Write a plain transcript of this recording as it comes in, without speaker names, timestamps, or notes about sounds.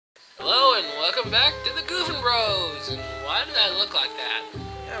Hello and welcome back to the GoofingBros. And why did I look like that?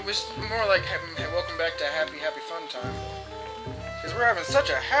 Yeah, it was more like welcome back to happy fun time. Because we're having such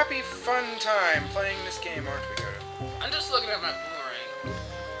a happy fun time playing this game, aren't we, Dakota? I'm just looking at my boomerang.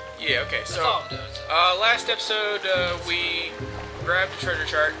 Yeah, okay, That's so all I'm doing. last episode we grabbed a treasure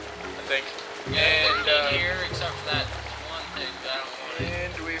chart, I think. Yeah, And here except for that one thing that I don't want.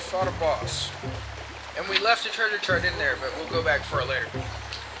 and we fought a boss. And we left a treasure chart in there, but we'll go back for it later.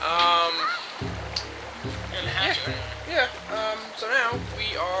 You're gonna have to anyway. Yeah, so now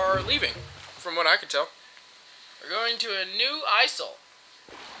we are leaving, from what I could tell. We're going to a new Icil.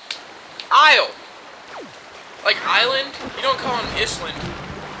 Isle! Like island? You don't call them Island.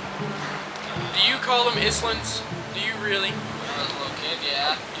 Do you call them Islands? Do you really? When I was a little kid,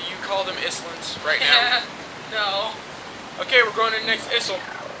 yeah. Do you call them Islands right now? Yeah. No. Okay, we're going to the next Icil.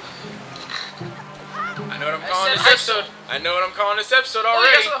 I know what I'm calling this episode. I know what I'm calling this episode Oh,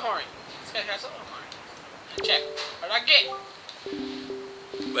 already. you got something horny. This guy got something horny. Check. What did I get?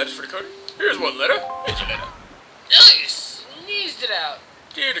 Letters for Dakota? Here's one letter. Here's your letter. Ugh, you sneezed it out.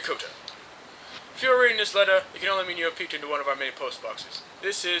 Dear Dakota, if you are reading this letter, it can only mean you have peeked into one of our many post boxes.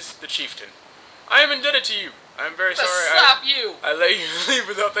 This is the Chieftain. I am indebted to you. I am very sorry Slap you. I let you leave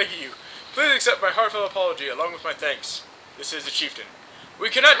without thanking you. Please accept my heartfelt apology along with my thanks. This is the Chieftain. We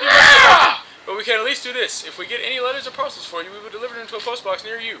cannot do much, but we can at least do this. If we get any letters or parcels for you, we will deliver them to a post box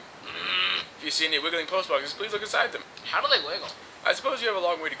near you. If you see any wiggling post boxes, please look inside them. How do they wiggle? I suppose you have a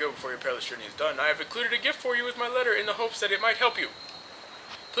long way to go before your perilous journey is done. I have included a gift for you with my letter in the hopes that it might help you.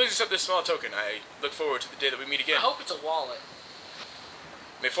 Please accept this small token. I look forward to the day that we meet again. I hope it's a wallet.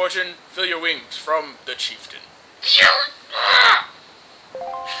 May fortune fill your wings from the Chieftain.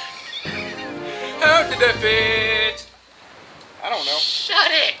 How did that fit? I don't know. Shut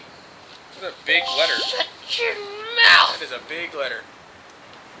it! That's a big letter. Shut your mouth! That is a big letter.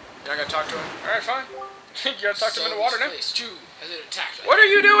 You're not gonna talk to him? Alright, fine. You gotta talk to him in the water now. It's true, as it attacked me. What are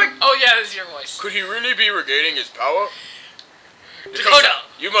you doing? Oh yeah, this is your voice. Could he really be regaining his power? Dakota!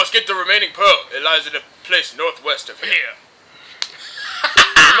 You must get the remaining pearl. It lies in a place northwest of here.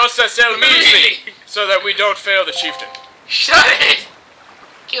 You must set sail immediately so that we don't fail the Chieftain. Shut it!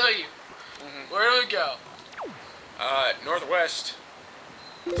 Kill you. Where do we go? Northwest.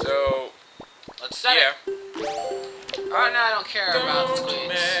 So, Let's set yeah. it. Right now I don't care about the squeeze.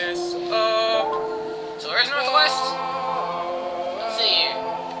 Mess up. So where's northwest? Let's see here.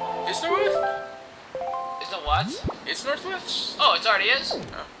 It's north. Is the what? It's northwest. Oh, it already is? Oh,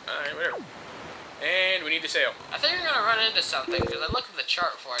 alright, whatever. And we need to sail. I think you're gonna run into something because I looked at the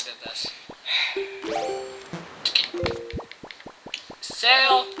chart before I did this.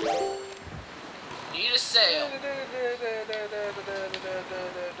 Sail. Need a sail.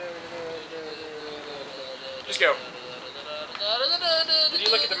 Just go. Did you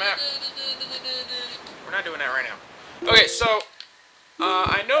look at the map? We're not doing that right now. Okay, so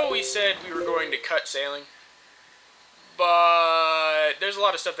I know we said we were going to cut sailing, but there's a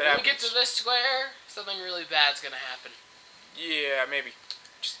lot of stuff that When we happens. get to this square, something really bad's gonna happen. Yeah, maybe.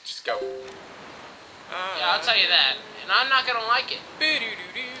 Just go. Yeah, I'll tell you that. And I'm not gonna like it. We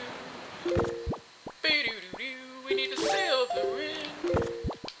need to sail the ring.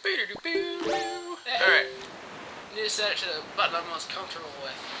 Alright. You need to set it to the button I'm most comfortable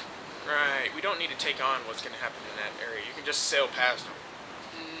with. Right. We don't need to take on what's going to happen in that area. You can just sail past them.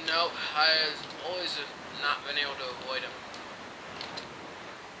 Nope, I've always not been able to avoid them.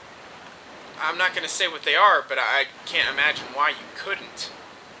 I'm not going to say what they are, but I can't imagine why you couldn't.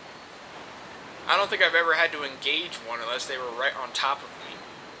 I don't think I've ever had to engage one unless they were right on top of me.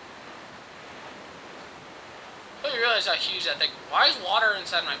 But you realize how huge that thing. Why is water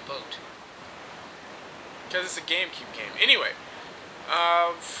inside my boat? Because it's a GameCube game. Anyway,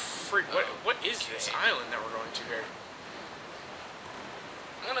 what is this island that we're going to here?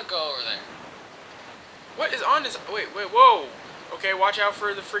 I'm gonna go over there. What is on this? Wait, whoa. Okay, watch out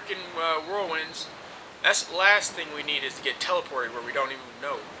for the freaking whirlwinds. That's the last thing we need is to get teleported where we don't even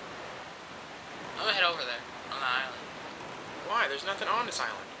know. I'm gonna head over there on the island. Why? There's nothing on this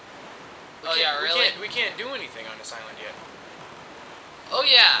island. Oh yeah, really? We can't do anything on this island yet. Oh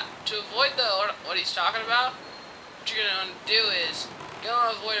yeah, to avoid what he's talking about, what you're gonna do is you're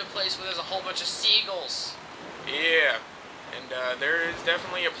gonna avoid a place where there's a whole bunch of seagulls. Yeah, and there is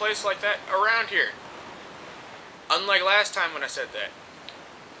definitely a place like that around here. Unlike last time when I said that.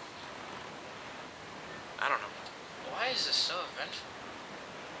 I don't know. Why is this so eventful?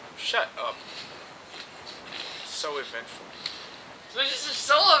 Shut up. So eventful. This is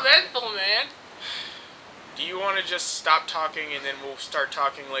so eventful, man. Do you want to just stop talking and then we'll start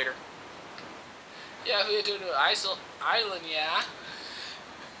talking later? Yeah, we do to Icil Island, yeah.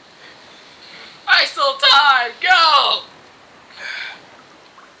 Icil time! Go!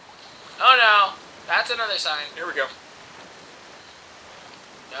 Oh no. That's another sign. Here we go.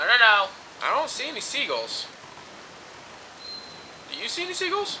 No, no, no. I don't see any seagulls. Do you see any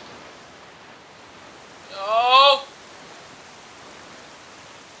seagulls? No.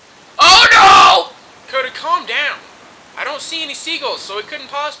 Oh no! Coda, calm down. I don't see any seagulls, so it couldn't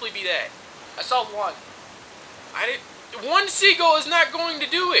possibly be that. I saw one. One seagull is not going to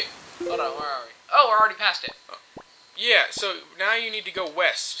do it. Hold on, where are we? Oh, we're already past it. Yeah, so now you need to go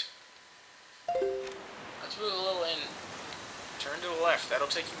west. Let's move a little in. Turn to the left. That'll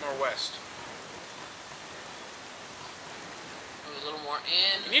take you more west. Move a little more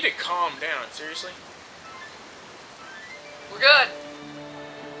in. You need to calm down. Seriously? We're good.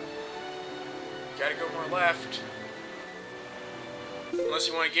 You gotta go more left. Unless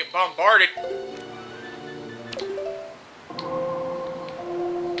you want to get bombarded.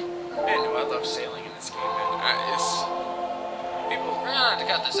 Man, do I love sailing in this game, man. People... We're gonna have to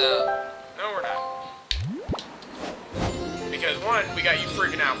cut this out. No, we're not. Because, one, we got you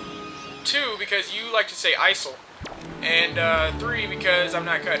freaking out. Two, because you like to say Icil. And, three, because I'm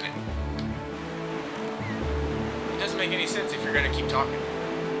not cutting it. It doesn't make any sense if you're gonna keep talking.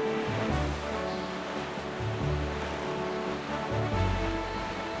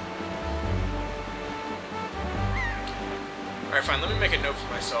 Alright, fine, let me make a note for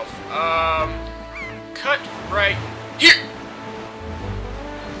myself. Cut right here!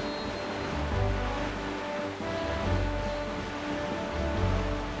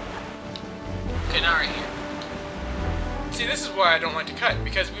 Okay, now right here. See, this is why I don't like to cut,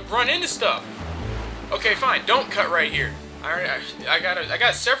 because we run into stuff. Okay, fine, don't cut right here. I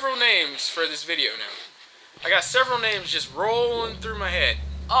got several names for this video now. I got several names just rolling through my head.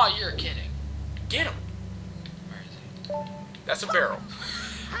 Oh, you're kidding. Get him! Where is he? That's a barrel.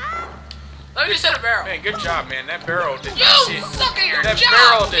 Let me just hit a barrel. Man, good job, man. That barrel did You not see it. suck at your That job!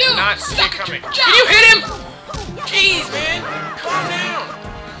 barrel did You not see it suck at coming. your Can job! you hit him? Jeez, man. Calm down.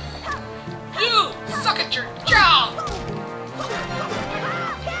 You suck at your job!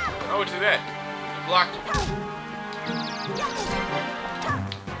 I would do that. You blocked him.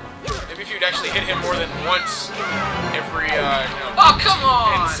 Maybe if you'd actually hit him more than once every, Oh, come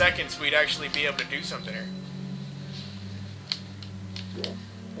on! 10 seconds, we'd actually be able to do something here.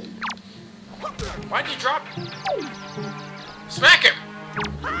 Why'd you drop? Smack him!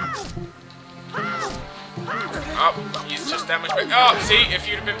 Oh, he's just that much better. Oh, see, if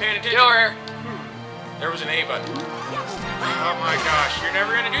you'd have been paying attention. Get over here. There was an A button. Oh my gosh, you're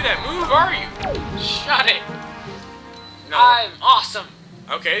never gonna do that. Move, are you? Shut it. No. I'm awesome.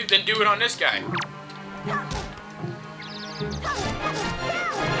 Okay, then do it on this guy.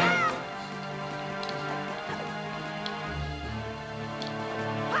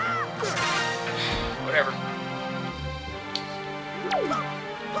 Whatever.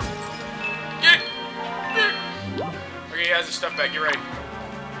 Get it! Get it! Okay, he has his stuff back. Get ready.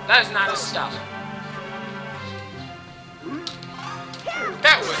 That is not his stuff.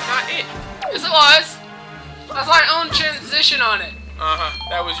 That was not it. Yes, it was. That's my own transition on it. Uh-huh.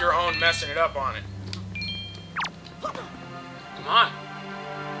 That was your own messing it up on it. Come on.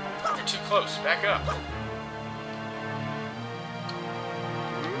 You're too close. Back up.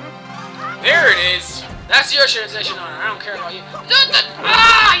 There it is. That's your transition on it. I don't care about you.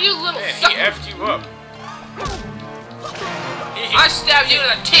 Ah, you little Man, sucker. he effed you up. I stabbed you in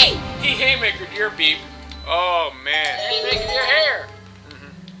the teeth. He haymakered your beep. Oh, man. And you making your hair.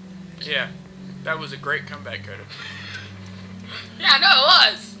 Yeah. That was a great comeback, Coda. Yeah, I know it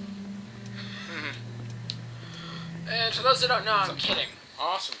was. And for those that don't know, I'm kidding.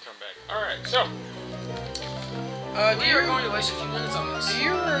 Awesome comeback. Alright, so. We are going to waste a few minutes on this. Do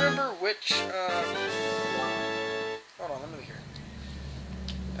you remember which, hold on, let me look here.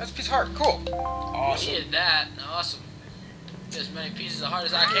 That's a piece of heart. Cool. Awesome. We needed that. Awesome. Get as many pieces of heart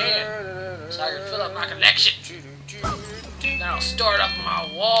as I can, so I can fill up my collection. Then I'll store it up on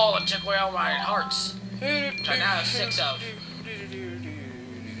my wall and take away all my hearts. Which I now have 6 of.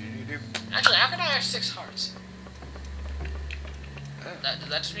 Actually, how can I have 6 hearts? Does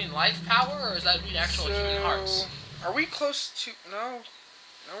that just mean life power, or does that mean actual human hearts? Are we close to... No.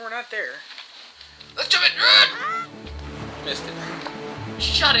 No, we're not there. Let's jump it! Run! Missed it.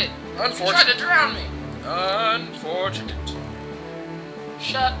 Shut it! Unfortunate. You tried to drown me! Unfortunate.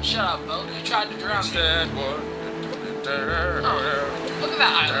 Shut up, boat. You tried to drown me. Oh, look at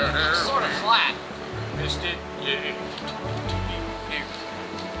that island. It's sort of flat. Missed it. Yeah.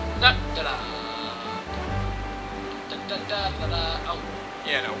 Da-da-da. Da-da-da-da-da. Oh.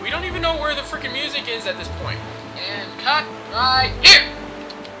 Yeah, no, we don't even know where the freaking music is at this point. And cut right here!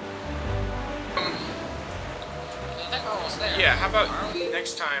 Yeah, how about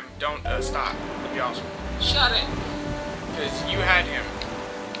next time don't stop. That'd be awesome. Shut it. Because you had him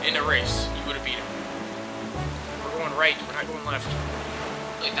in a race. You would have beat him. We're going right. We're not going left.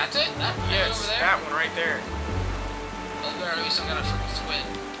 Wait, that's it? That Yes, over there? that one right there. Oh, there be some kind of freaking squid.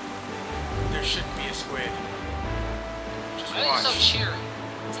 There shouldn't be a squid. Just I think watch. it's so cheery.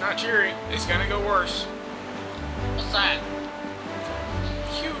 It's not cheery. It's gonna go worse. What's that?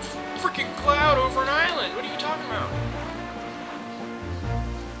 Huge freaking cloud over an island. What are you talking about?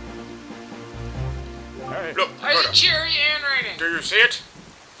 Hey, look. Why is it cheery and raining? Do you see it?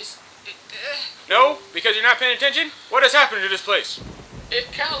 It No, because you're not paying attention. What has happened to this place?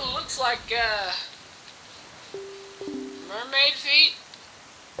 kind of looks like mermaid feet.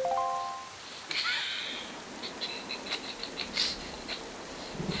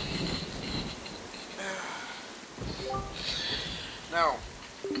 No.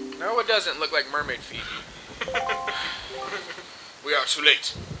 No, it doesn't look like mermaid feet. We are too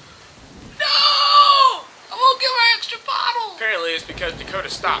late. No! I won't get my extra bottle. Apparently it's because Dakota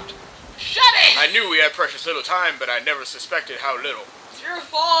stopped. Shut it! I knew we had precious little time, but I never suspected how little. It's your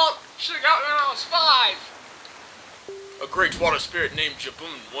fault. Should have got me when I was 5. A great water spirit named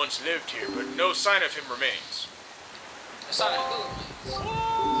Jaboon once lived here, but no sign of him remains. That's not a who.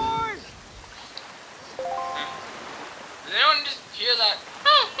 Did anyone just hear that?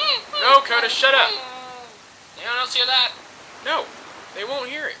 No, Coda, shut up. Anyone else hear that? No, they won't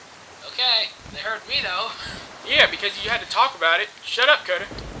hear it. Okay, they heard me though. Yeah, because you had to talk about it. Shut up, Coda.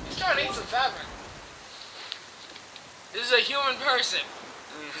 He's trying to eat some fabric. This is a human person.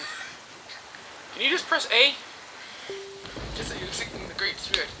 Can you just press A? Just using the great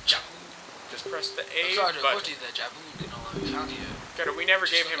spirit. Jabu. Just press the A I'm sorry to button. report to you that Jabu did not let me found you. Coda, we never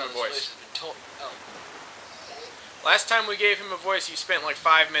gave him a voice. Last time we gave him a voice, you spent like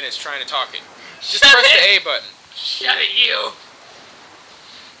 5 minutes trying to talk it. Just Shut press it! the A button. Shut it, you!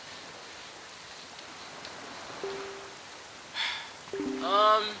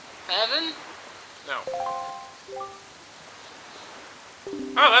 Heaven? No.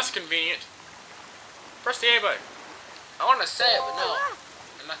 Oh, that's convenient. Press the A button. I want to say it, but no.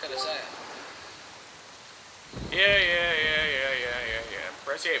 I'm not going to say it. Yeah.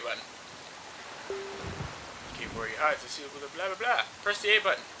 Press the A button. Keep where your eyes are sealed with a blah blah blah. Press the A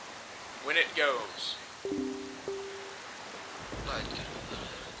button. When it goes.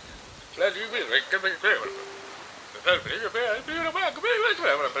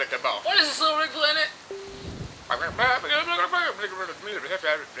 What is this little rig planet?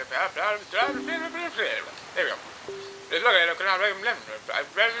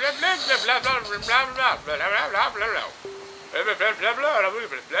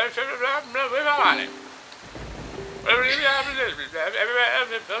 There we go.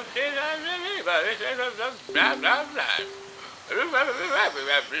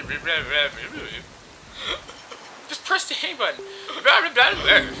 Just press the A button.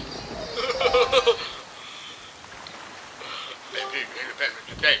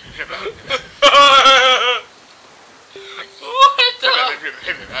 What the?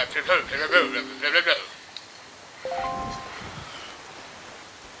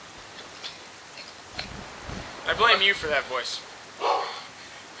 I blame you for that voice.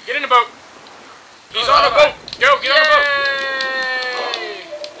 Get in the boat. He's on a boat. Go, get on the boat.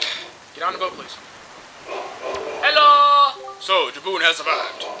 Get on the boat, please. Hello! So, Jaboon has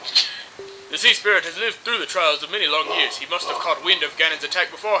survived. The sea spirit has lived through the trials of many long years. He must have caught wind of Ganon's attack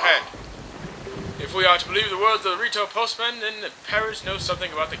beforehand. If we are to believe the words of the retail postman, then the parish knows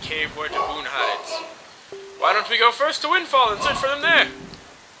something about the cave where Jaboon hides. Why don't we go first to Windfall and search for them there?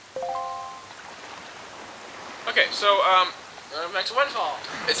 Okay, so, Going back to Windfall.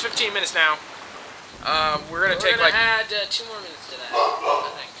 it's 15 minutes now. We're gonna We're take gonna like... add 2 more minutes to that, I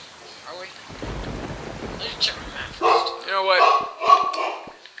think. Are we? Let's check my map first. You know what?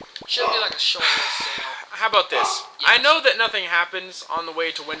 Should be like a short little sail. How about this? Yes. I know that nothing happens on the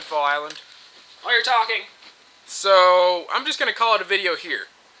way to Windfall Island, While you're talking. so I'm just gonna call it a video here.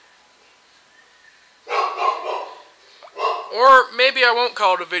 Or maybe I won't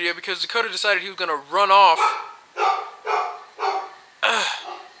call it a video because Dakota decided he was gonna run off. Yeah,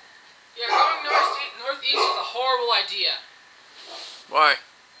 going northeast is a horrible idea. Why?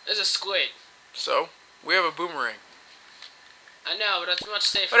 There's a squid. So, we have a boomerang. I know, but it's much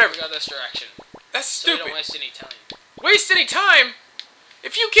safer Whatever. if we go this direction. That's So we stupid. don't waste any time. Waste any time?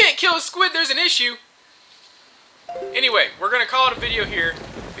 If you can't kill a squid, there's an issue. Anyway, we're gonna call it a video here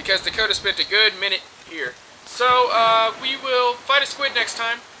because Dakota spent a good minute here. So, we will fight a squid next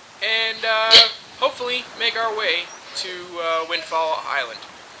time and hopefully make our way to Windfall Island.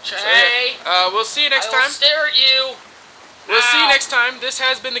 Trey, So, we'll see you next I will time. stare at you. We'll see you next time. This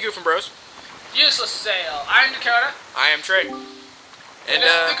has been the GoofingBros. Useless sale. I'm Dakota. I am Trey. And this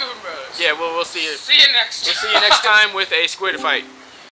is the GoofingBros. Yeah, we'll see you. See you next time. We'll see you next time with a squid fight.